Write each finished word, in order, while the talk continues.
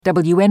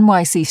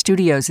WNYC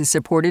Studios is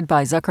supported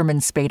by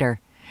Zuckerman Spader.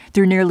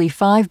 Through nearly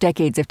 5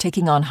 decades of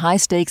taking on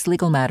high-stakes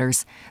legal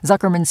matters,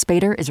 Zuckerman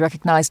Spader is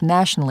recognized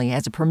nationally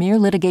as a premier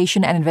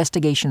litigation and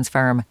investigations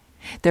firm.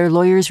 Their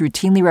lawyers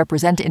routinely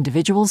represent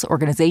individuals,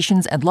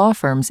 organizations, and law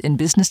firms in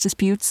business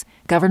disputes,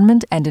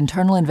 government and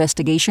internal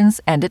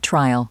investigations, and at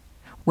trial.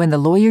 When the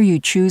lawyer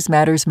you choose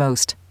matters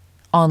most.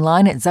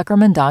 Online at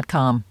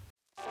Zuckerman.com.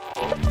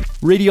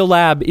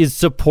 Radiolab is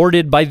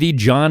supported by the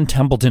John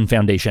Templeton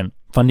Foundation,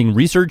 funding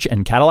research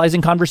and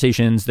catalyzing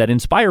conversations that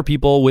inspire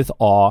people with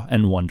awe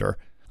and wonder.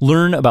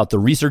 Learn about the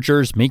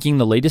researchers making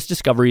the latest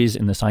discoveries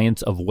in the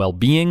science of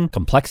well-being,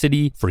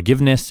 complexity,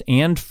 forgiveness,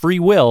 and free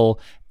will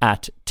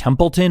at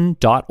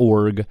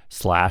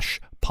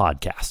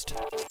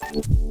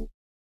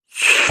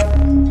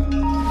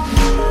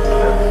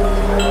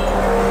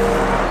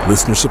templeton.org/podcast.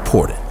 Listener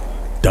supported.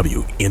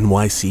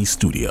 WNYC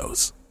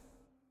Studios.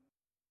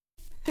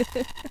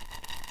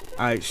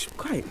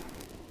 Quiet.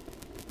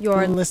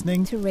 You're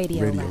listening to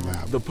Radio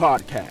Lab. The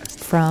podcast.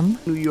 From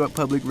New York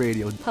Public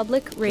Radio.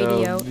 Public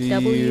Radio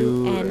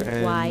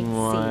WNYC.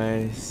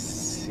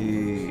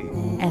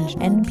 And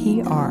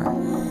NPR.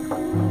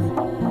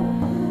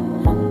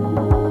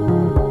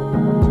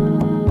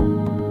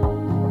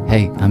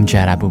 Hey, I'm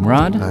Jad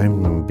Abumrad.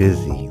 I'm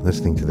busy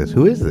listening to this.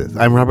 Who is this?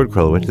 I'm Robert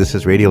Krulwich. This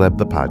is Radiolab,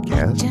 the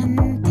podcast.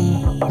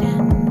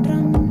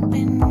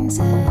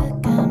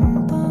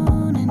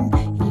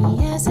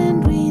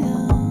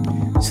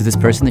 So this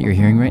person that you're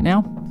hearing right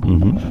now?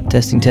 Mm-hmm.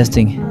 Testing.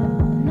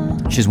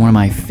 She's one of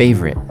my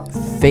favorite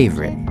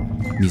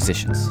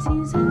musicians.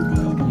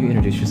 Can you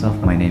introduce yourself?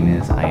 My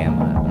name's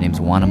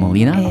Juana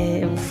Molina.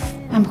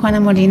 I'm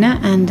Juana Molina,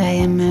 and I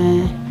am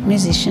a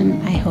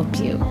musician. I hope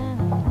you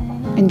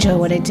enjoy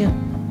what I do.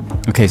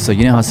 Okay, so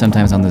you know how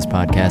sometimes on this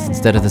podcast,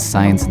 instead of the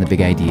science and the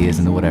big ideas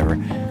and the whatever,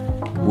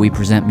 we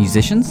present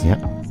musicians? Yep.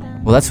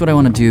 Well, that's what I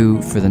want to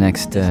do for the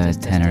next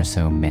 10 or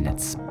so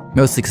minutes.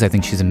 Mostly because I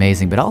think she's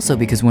amazing, but also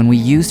because when we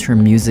used her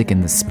music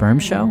in the Sperm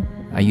Show,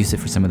 I used it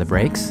for some of the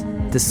breaks.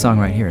 This song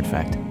right here, in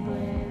fact.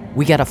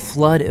 We got a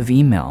flood of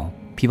email,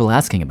 people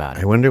asking about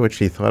it. I wonder what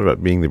she thought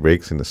about being the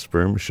breaks in the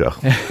Sperm Show.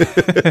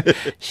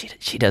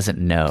 She doesn't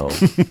know.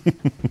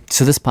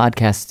 So this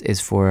podcast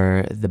is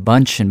for the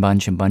bunch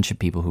of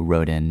people who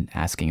wrote in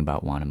asking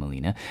about Juana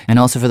Molina, and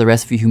also for the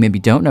rest of you who maybe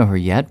don't know her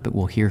yet, but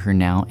will hear her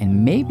now,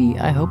 and maybe,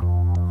 I hope,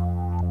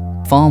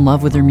 fall in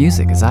love with her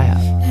music as I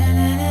have.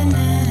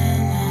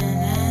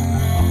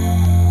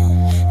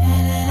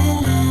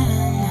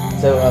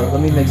 So let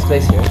me make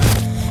space here.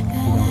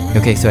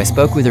 Okay, so I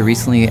spoke with her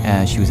recently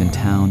as she was in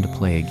town to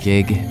play a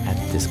gig at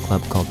this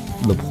club called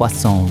Le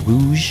Poisson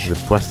Rouge. Le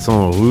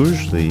Poisson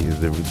Rouge, the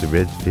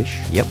red fish?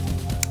 Yep.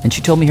 And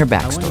she told me her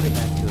backstory.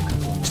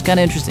 It's kind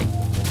of interesting.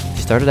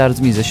 She started out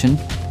as a musician,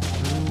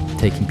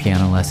 taking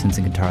piano lessons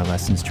and guitar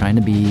lessons, trying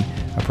to be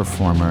a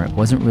performer. It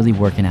wasn't really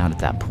working out at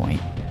that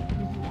point.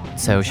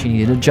 So she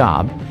needed a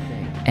job.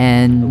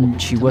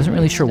 And she wasn't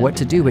really sure what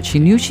to do, but she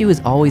knew she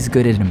was always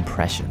good at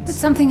impressions. It's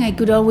something I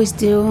could always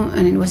do,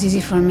 and it was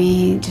easy for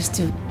me just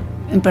to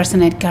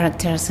impersonate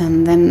characters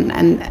and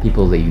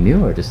people that you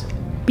knew, or just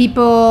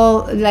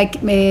people like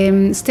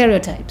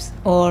stereotypes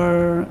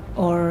or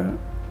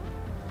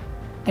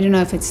I don't know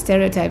if it's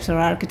stereotypes or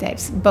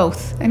archetypes,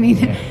 both. I mean,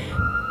 yeah.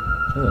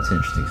 Oh, that's an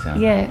interesting sound.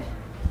 Yeah.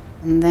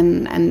 And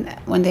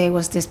one day I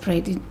was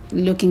desperate,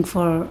 looking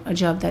for a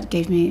job that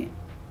gave me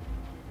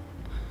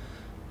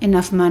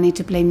enough money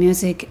to play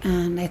music,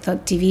 and I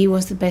thought TV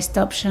was the best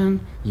option.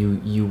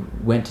 You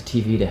went to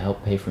TV to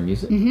help pay for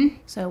music? Mm-hmm.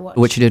 So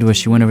what she did was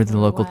she went over to the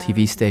local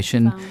TV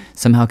station,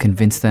 somehow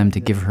convinced them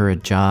to give her a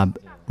job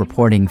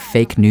reporting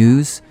fake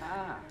news,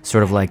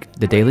 sort of like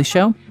The Daily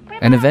Show.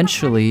 And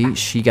eventually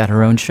she got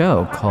her own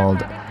show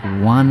called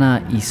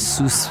Juana y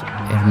sus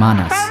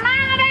hermanas,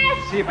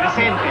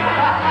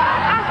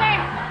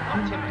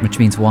 which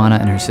means Juana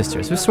and her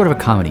sisters. It was sort of a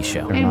comedy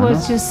show. It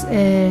was just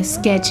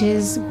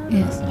sketches,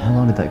 yes. And how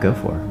long did that go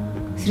for?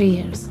 3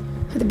 years.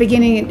 At the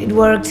beginning it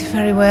worked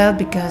very well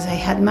because I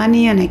had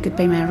money and I could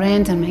pay my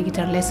rent and my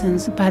guitar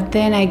lessons. But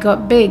then I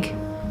got big.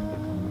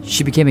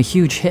 She became a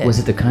huge hit. Was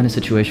it the kind of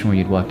situation where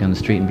you'd walk down the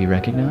street and be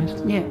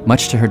recognized? Yeah.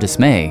 Much to her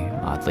dismay,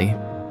 oddly.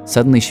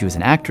 Suddenly she was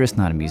an actress,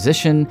 not a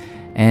musician,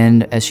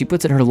 and as she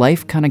puts it, her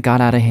life kind of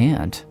got out of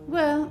hand.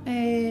 Well,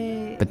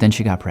 but then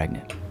she got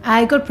pregnant.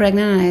 I got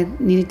pregnant and I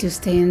needed to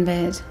stay in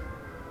bed.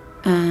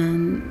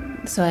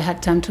 And so I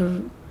had time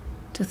to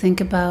think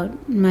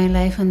about my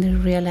life and I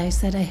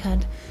realized that I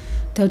had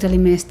totally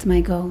missed my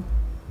goal.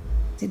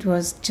 It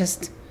was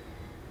just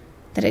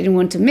that I didn't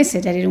want to miss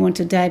it. I didn't want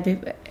to die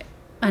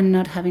and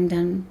not having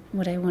done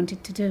what I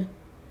wanted to do.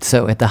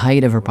 So at the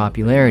height of her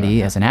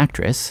popularity as an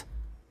actress,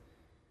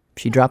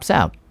 she drops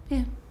out.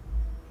 Yeah,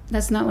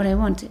 that's not what I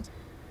wanted.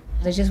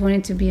 I just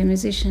wanted to be a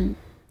musician.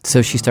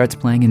 So she starts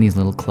playing in these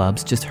little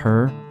clubs, just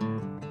her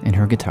and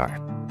her guitar.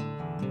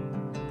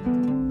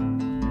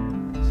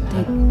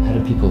 So how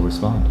did people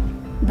respond?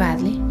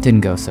 Badly.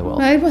 Didn't go so well.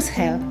 Well, it was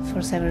hell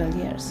for several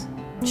years.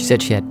 She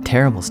said she had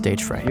terrible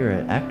stage fright. You're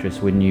an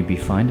actress, wouldn't you be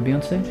fine to be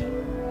on stage?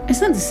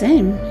 It's not the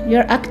same.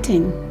 You're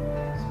acting.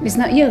 It's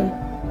not you.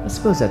 I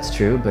suppose that's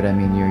true, but I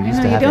mean, you're used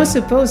to You having... don't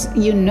suppose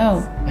you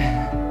know.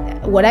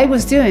 What I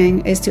was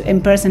doing is to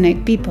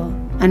impersonate people,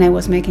 and I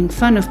was making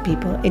fun of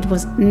people. It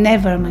was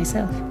never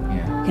myself.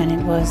 Yeah. And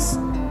it was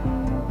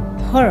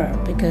horror,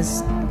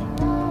 because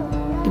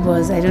it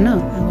was, I don't know,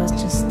 I was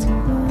just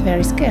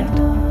very scared.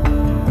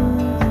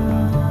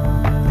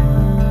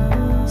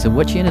 So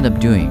what she ended up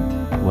doing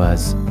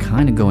was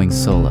kind of going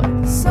solo.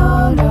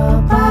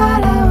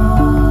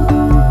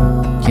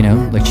 You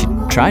know, like she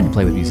tried to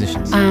play with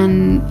musicians.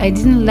 And I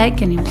didn't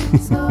like anyone.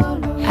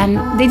 And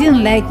they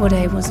didn't like what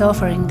I was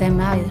offering them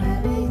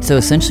either. So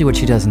essentially what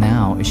she does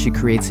now is she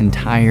creates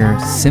entire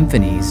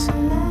symphonies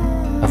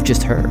of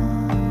just her.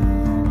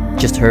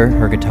 Just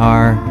her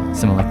guitar,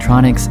 some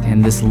electronics,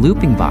 and this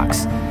looping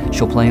box.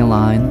 She'll play a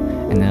line,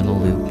 and then it'll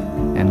loop,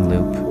 and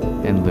loop,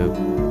 and loop.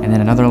 And then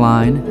another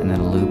line, and then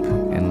a loop,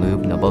 and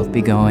loop, and they'll both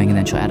be going, and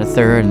then she'll add a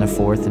third, and a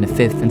fourth, and a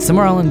fifth. And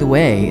somewhere along the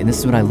way, and this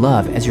is what I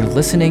love, as you're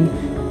listening,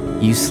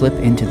 you slip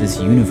into this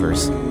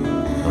universe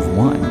of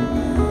one.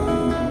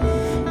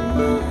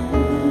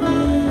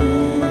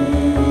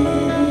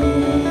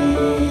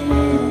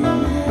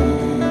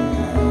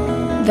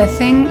 The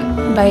thing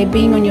by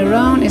being on your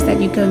own is that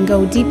you can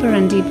go deeper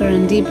and deeper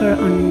and deeper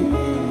in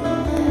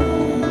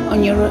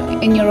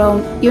your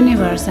own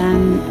universe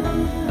and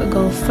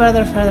go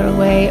further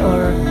away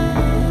or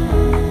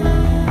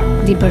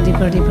deeper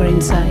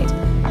inside.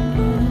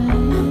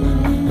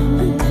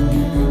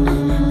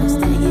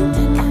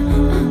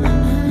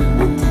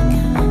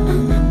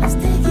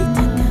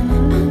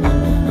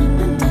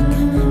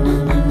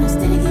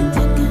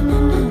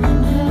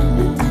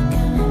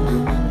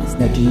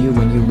 Now, do you,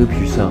 when you loop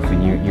yourself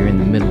and you're in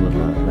the middle of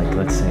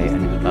let's say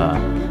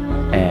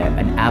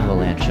an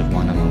avalanche of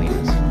Juana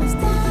Molinas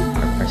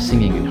are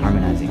singing and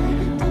harmonizing,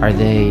 are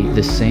they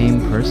the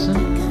same person?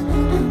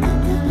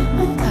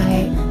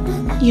 I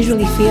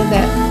usually feel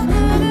that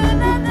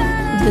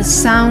the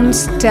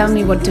sounds tell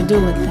me what to do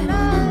with them.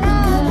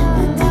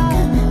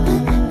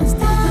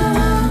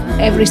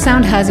 Every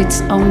sound has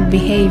its own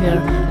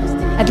behavior,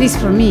 at least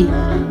for me.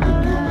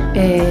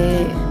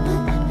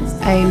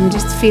 I'm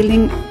just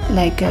feeling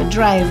like a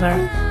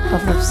driver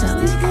of those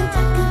sounds.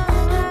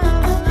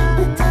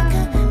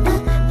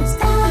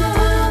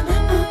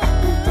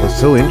 Well, it's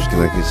so interesting.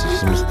 Like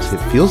it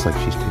feels like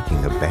she's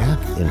taking a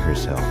bath in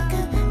herself.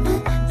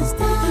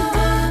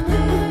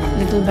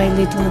 Little by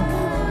little,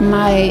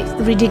 my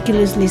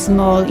ridiculously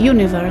small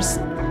universe,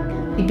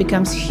 it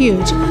becomes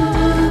huge.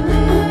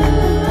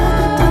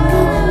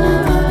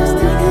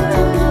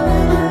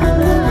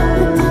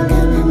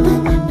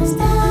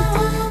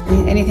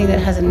 Anything that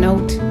has a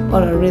note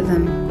or a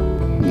rhythm,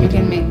 you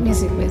can make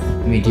music with.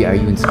 I mean, are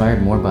you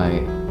inspired more by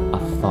a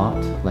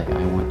thought, like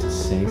I want to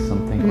say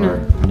something? No. Or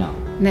no?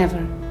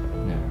 Never.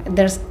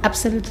 There's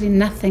absolutely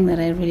nothing that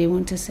I really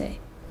want to say.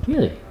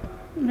 Really?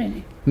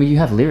 Really. I mean, you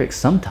have lyrics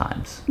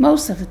sometimes.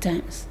 Most of the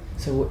times.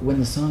 So when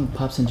the song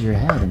pops into your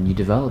head and you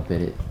develop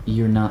it,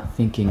 you're not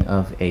thinking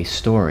of a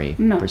story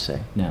per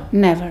se? No.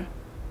 Never.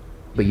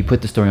 But you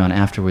put the story on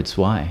afterwards,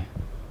 why?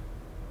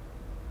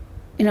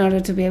 In order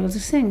to be able to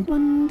sing.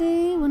 One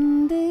day,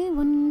 one day,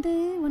 one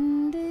day,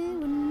 one day,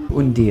 one day.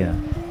 Un Dia,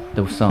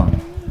 the song.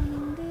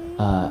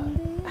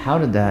 How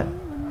did that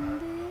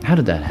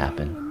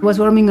happen? I was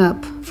warming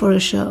up for a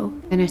show,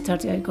 and I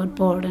got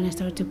bored, and I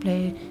started to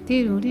play.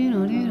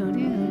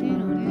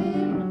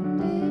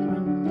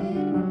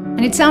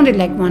 And it sounded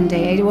like one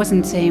day. I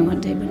wasn't saying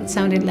one day, but it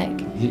sounded like.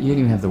 You didn't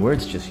even have the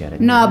words just yet.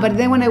 No, but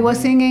then when I was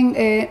singing,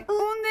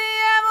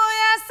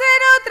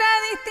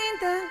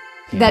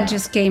 that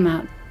just came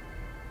out.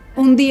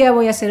 Un día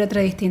voy a ser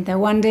otra distinta.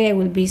 One day I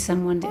will be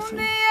someone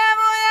different.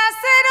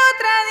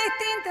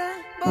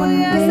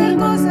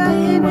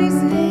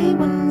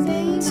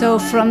 So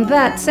from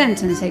that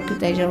sentence, I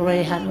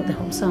already had the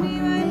whole song.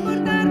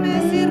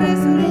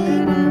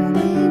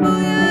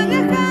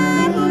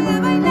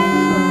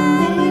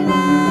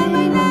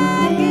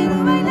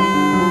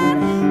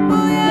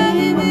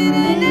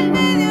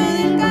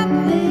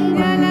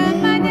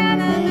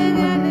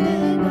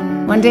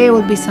 One day I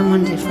will be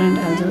someone different.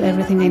 I'll do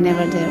everything I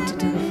never dared to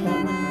do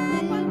before.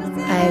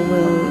 I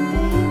will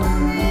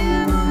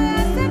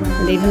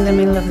live in the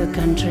middle of the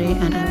country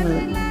and I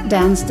will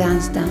dance,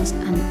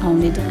 and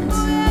only dance.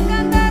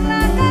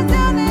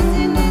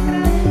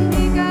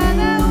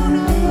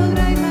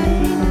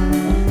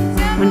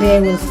 One day I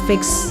will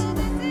fix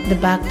the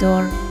back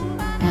door,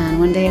 and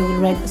one day I will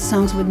write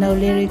songs with no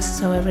lyrics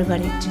so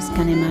everybody just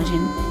can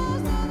imagine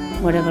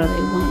whatever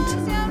they want.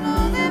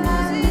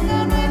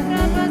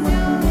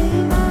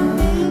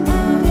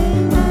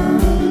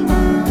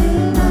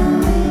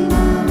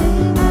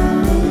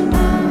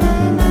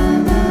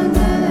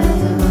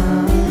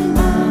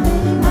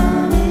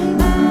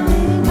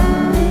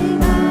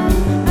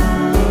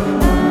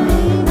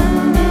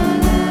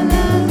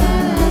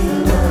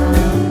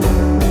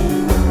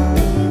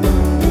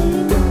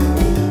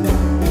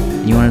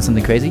 You wanted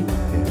something crazy?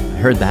 I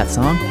heard that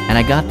song, and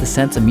I got the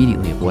sense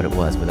immediately of what it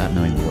was without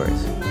knowing the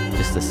words.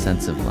 Just a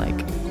sense of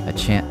like a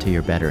chant to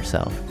your better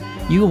self.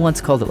 You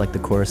once called it like the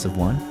chorus of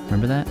one.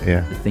 Remember that?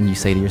 Yeah. The thing you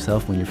say to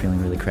yourself when you're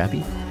feeling really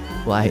crappy.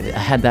 Well, I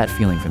had that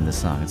feeling from this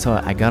song. And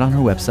so I got on her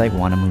website,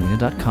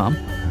 juanamolina.com,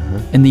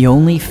 and the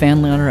only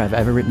fan letter I've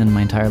ever written in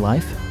my entire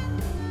life,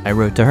 I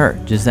wrote to her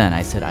just then.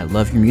 I said, I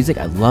love your music.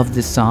 I love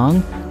this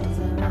song.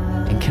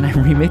 And can I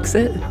remix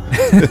it?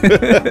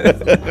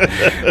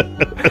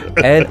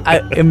 And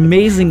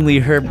amazingly,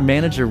 her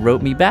manager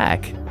wrote me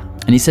back.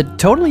 And he said,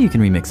 totally, you can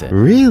remix it.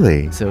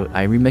 Really? So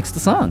I remixed the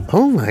song.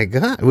 Oh my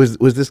God! Was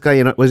this guy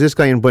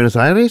in Buenos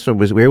Aires, or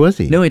where was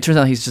he? No, it turns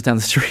out he's just down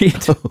the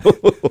street.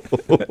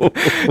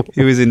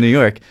 He was in New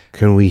York.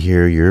 Can we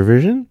hear your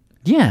version?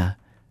 Yeah.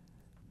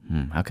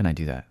 How can I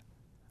do that?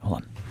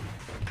 Hold on.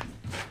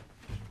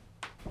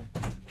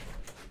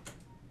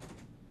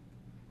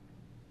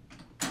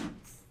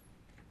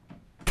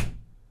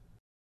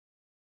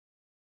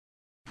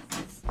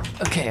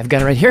 Okay, I've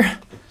got it right here.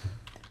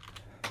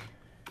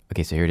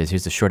 Okay, so here it is.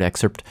 Here's a short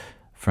excerpt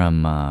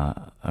from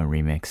a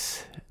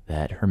remix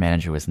that her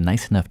manager was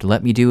nice enough to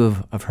let me do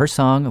of her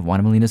song, of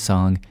Juana Molina's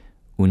song,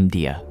 Un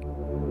Día.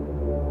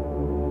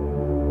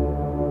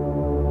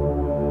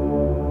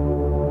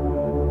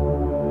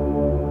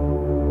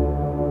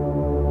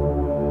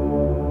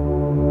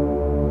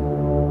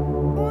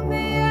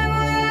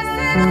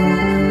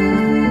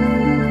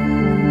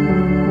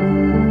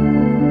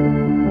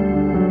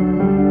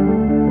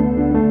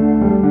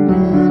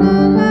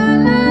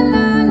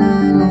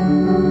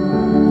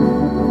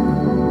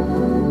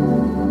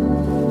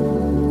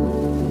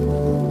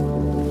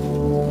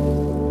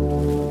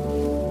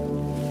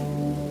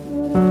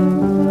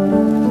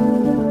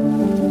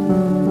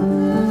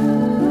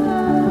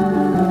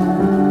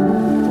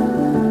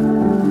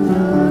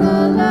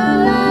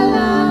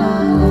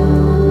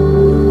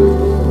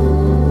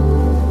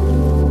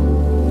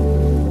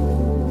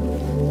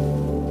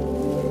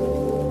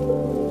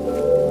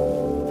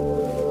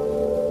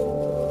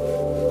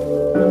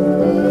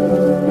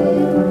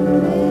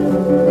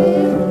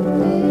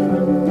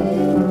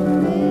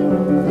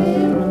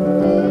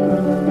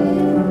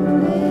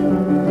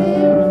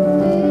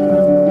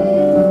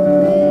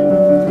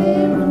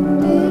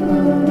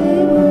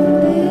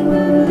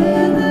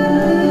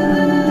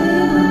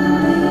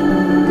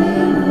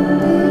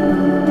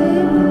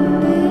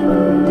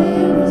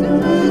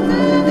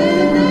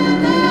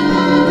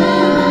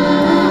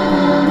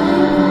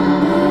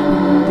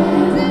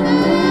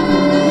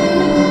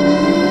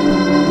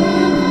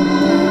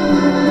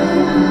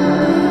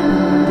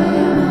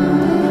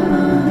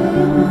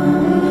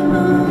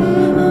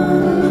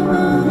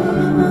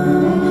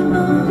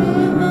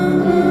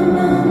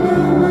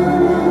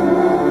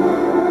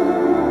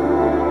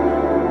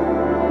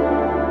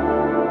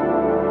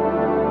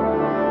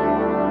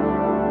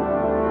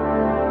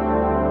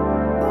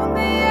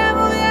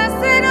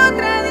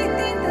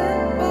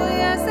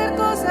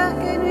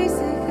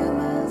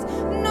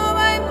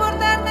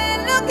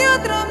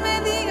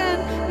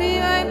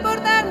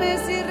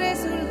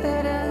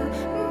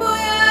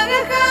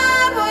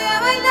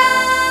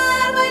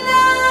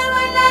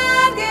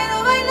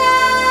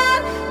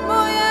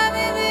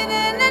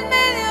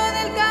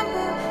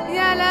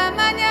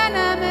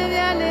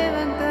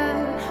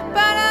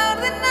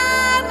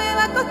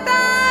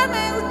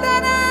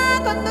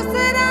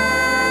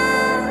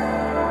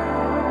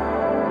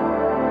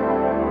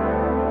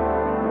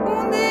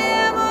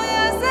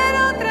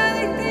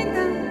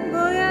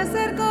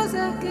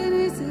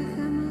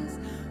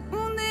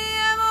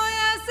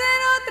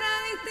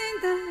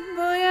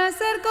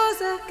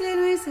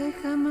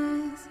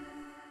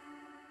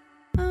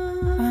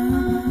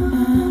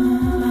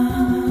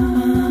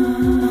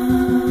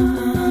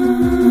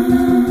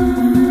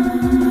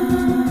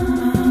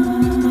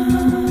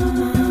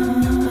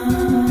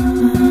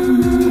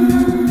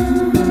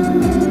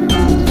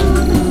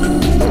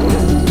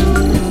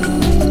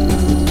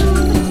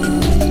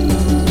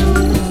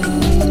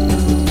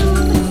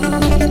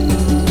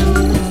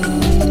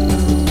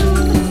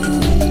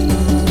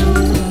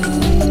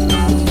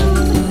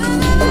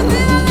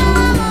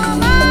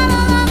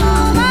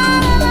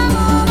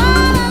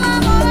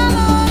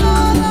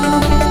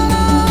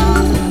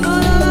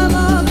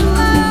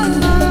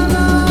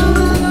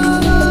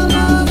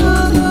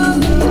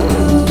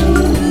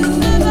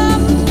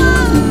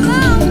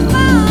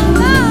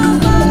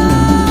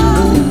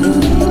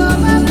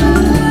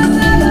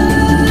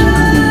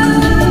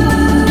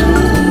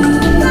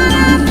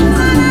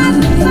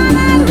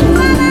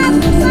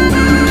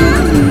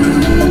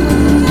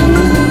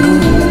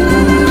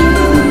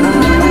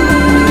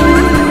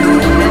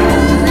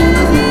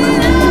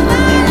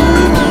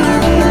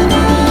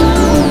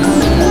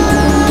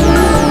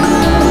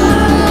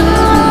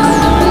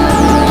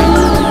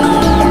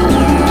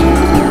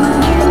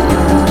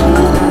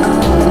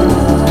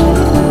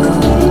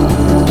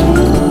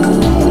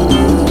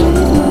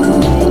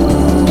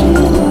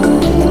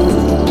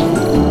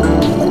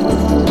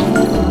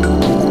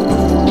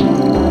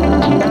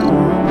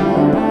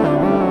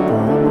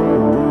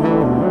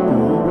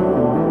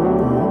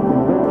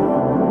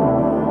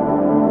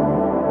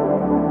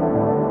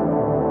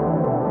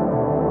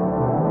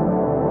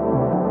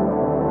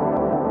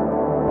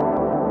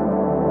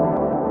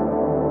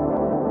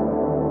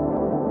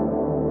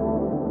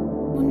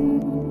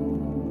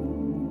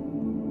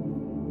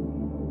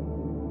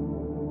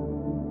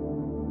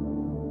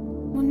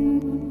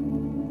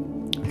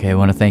 Okay, I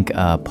want to thank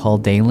Paul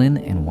Dalen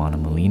and Juana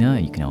Molina.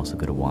 You can also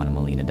go to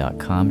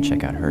juanamolina.com,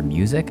 check out her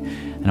music.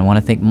 And I want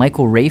to thank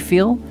Michael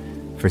Rayfield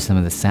for some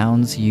of the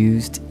sounds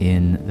used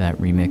in that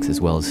remix,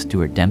 as well as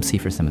Stuart Dempsey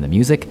for some of the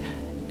music,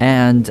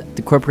 and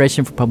the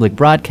Corporation for Public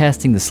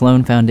Broadcasting, the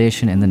Sloan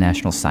Foundation, and the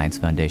National Science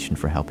Foundation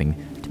for helping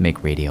to make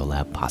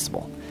Radiolab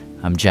possible.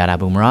 I'm Jad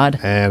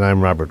Abumrad. And I'm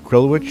Robert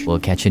Krulwich. We'll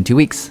catch you in 2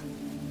 weeks.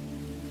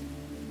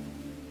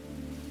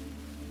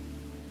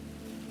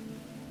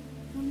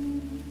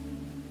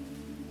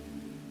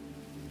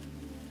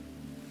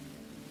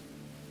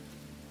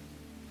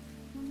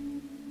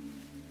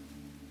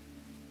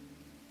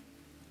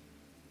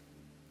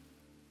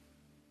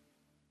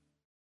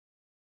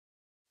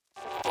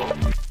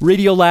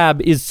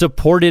 Radiolab is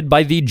supported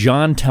by the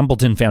John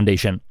Templeton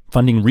Foundation,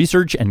 funding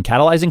research and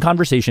catalyzing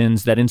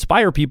conversations that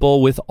inspire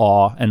people with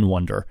awe and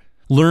wonder.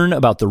 Learn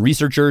about the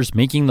researchers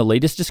making the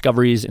latest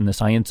discoveries in the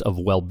science of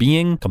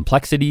well-being,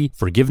 complexity,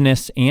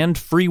 forgiveness, and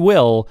free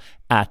will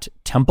at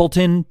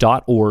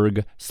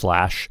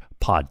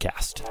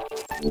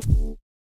templeton.org/podcast.